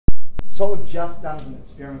So what we've just done is an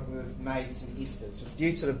experiment where we've made some esters. We've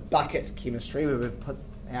used sort of bucket chemistry where we've put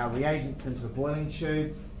our reagents into a boiling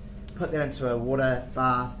tube, put that into a water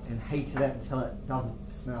bath and heated it until it doesn't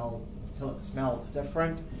smell, until it smells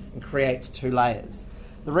different and creates two layers.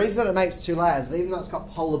 The reason that it makes two layers is even though it's got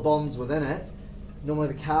polar bonds within it, normally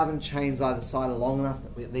the carbon chains either side are long enough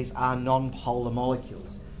that these are non-polar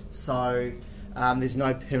molecules. So there's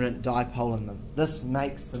no permanent dipole in them. This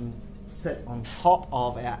makes them sit on top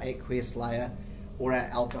of our aqueous layer or our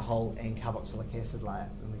alcohol and carboxylic acid layer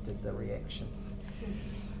when we did the reaction.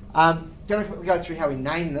 Going to quickly go through how we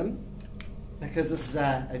name them because this is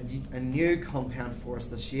a new compound for us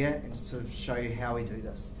this year and to sort of show you how we do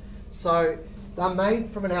this. So they're made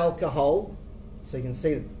from an alcohol, so you can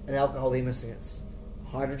see an alcohol there missing its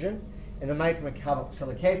hydrogen, and they're made from a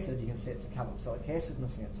carboxylic acid, you can see it's a carboxylic acid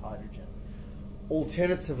missing its hydrogen.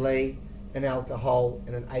 Alternatively, an alcohol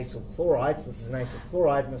and an acyl chloride, so this is an acyl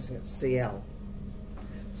chloride missing its Cl.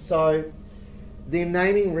 So their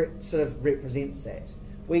naming sort of represents that.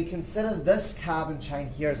 We consider this carbon chain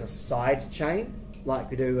here as a side chain, like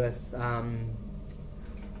we do with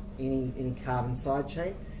any carbon side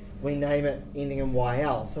chain. We name it ending in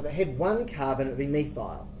YL. So if it had one carbon, it would be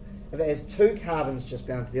methyl. If it has two carbons just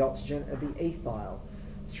bound to the oxygen, it would be ethyl.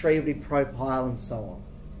 Three would be propyl, and so on.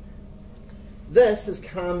 This has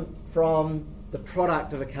come from the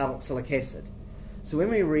product of a carboxylic acid. So when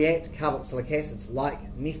we react carboxylic acids like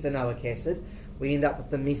methanoic acid, we end up with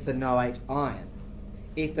the methanoate ion.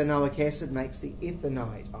 Ethanoic acid makes the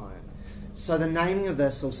ethanoate ion. So the naming of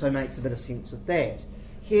this also makes a bit of sense with that.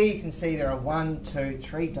 Here you can see there are 1, 2,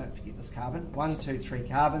 3, don't forget this carbon, 1, 2, 3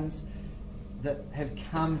 carbons that have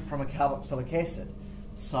come from a carboxylic acid.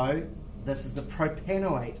 So this is the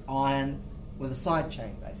propanoate ion with a side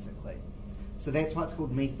chain basically. So that's why it's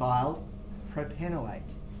called methyl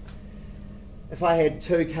propanoate. If I had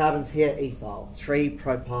 2 carbons here, ethyl, 3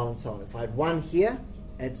 propyl and so on. If I had 1 here,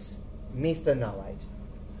 it's methanoate.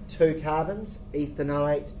 2 carbons,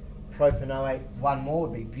 ethanoate, propanoate, 1 more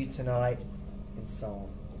would be butanoate, and so on.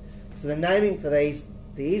 So the naming for these,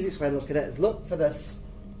 the easiest way to look at it is look for this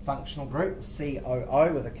functional group, the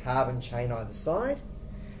COO, with a carbon chain either side.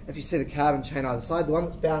 If you see the carbon chain either side, the one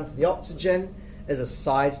that's bound to the oxygen is a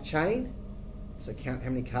side chain. So count how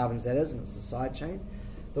many carbons that is, and it's a side chain.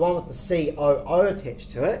 The one with the COO attached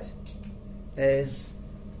to it is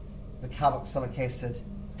the carboxylic acid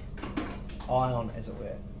ion, as it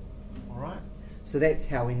were. Alright? So that's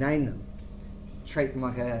how we name them. Treat them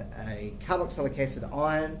like a carboxylic acid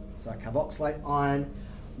ion, so a carboxylate ion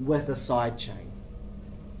with a side chain.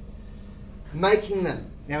 Making them.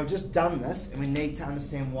 Now we've just done this and we need to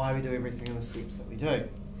understand why we do everything in the steps that we do.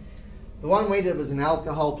 The one we did was an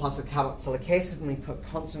alcohol plus a carboxylic acid and we put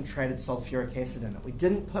concentrated sulfuric acid in it. We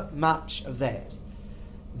didn't put much of that.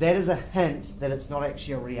 That is a hint that it's not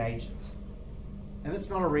actually a reagent. If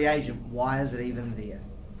it's not a reagent, why is it even there?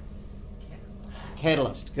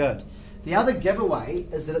 Catalyst, good. The other giveaway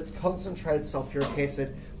is that it's concentrated sulfuric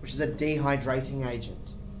acid, which is a dehydrating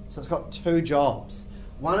agent. So it's got 2 jobs.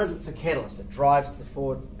 One is it's a catalyst. It drives the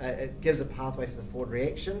forward, it gives a pathway for the forward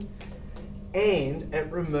reaction, and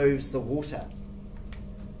it removes the water.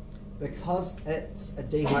 Because it's a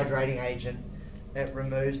dehydrating agent, it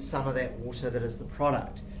removes some of that water that is the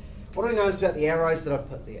product. What do I notice about the arrows that I've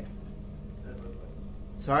put there?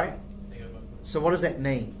 Sorry? So what does that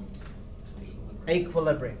mean?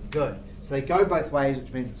 Equilibrium, good. So they go both ways,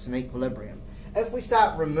 which means it's an equilibrium. If we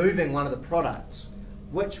start removing one of the products,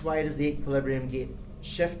 which way does the equilibrium get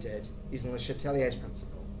shifted using the Chatelier's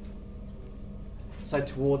principle? So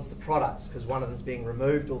towards the products, because one of them is being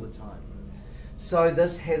removed all the time. So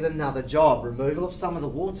this has another job. Removal of some of the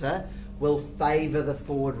water will favour the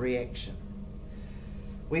forward reaction.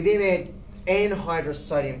 We then add anhydrous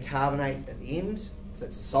sodium carbonate at the end, so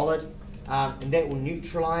it's a solid, and that will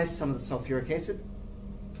neutralise some of the sulfuric acid,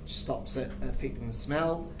 which stops it affecting the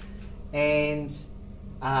smell, and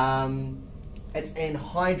it's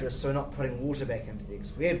anhydrous, so we're not putting water back into there.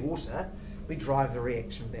 Because if we add water, we drive the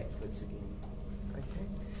reaction backwards again. Okay.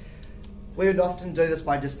 We would often do this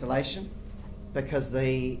by distillation, because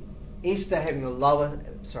the ester having the lower,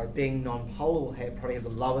 being non-polar will probably have the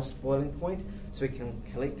lowest boiling point, so we can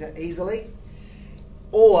collect it easily.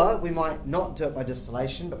 Or we might not do it by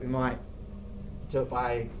distillation, but we might do it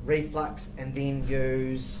by reflux and then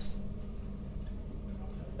use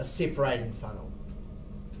a separating funnel.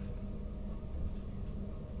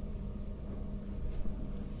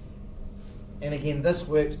 And again, this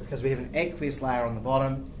works because we have an aqueous layer on the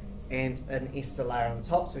bottom and an ester layer on the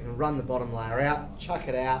top, so we can run the bottom layer out, chuck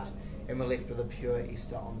it out, and we're left with a pure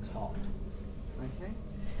ester on top. Okay.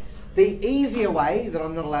 The easier way that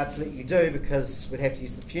I'm not allowed to let you do, because we'd have to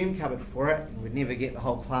use the fume cupboard for it, and we'd never get the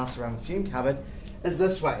whole class around the fume cupboard, is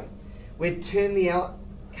this way. We'd turn the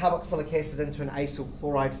carboxylic acid into an acyl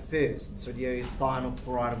chloride first, so we'd use thionyl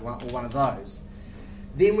chloride or one of those.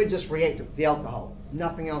 Then we'd just react it with the alcohol,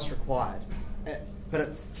 nothing else required. But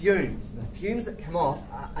it fumes. The fumes that come off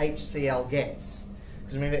are HCl gas.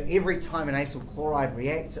 Because remember, every time an acyl chloride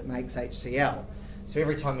reacts, it makes HCl. So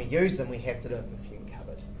every time we use them, we have to do it in the fume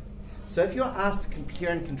cupboard. So if you're asked to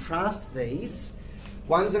compare and contrast these,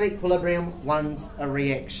 one's an equilibrium, one's a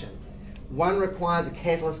reaction. One requires a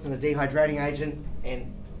catalyst and a dehydrating agent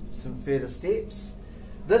and some further steps.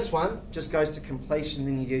 This one just goes to completion,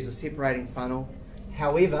 then you use a separating funnel.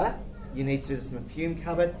 However, you need to do this in the fume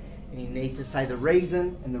cupboard, and you need to say the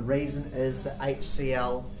reason, and the reason is that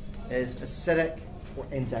HCl is acidic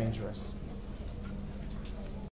and dangerous.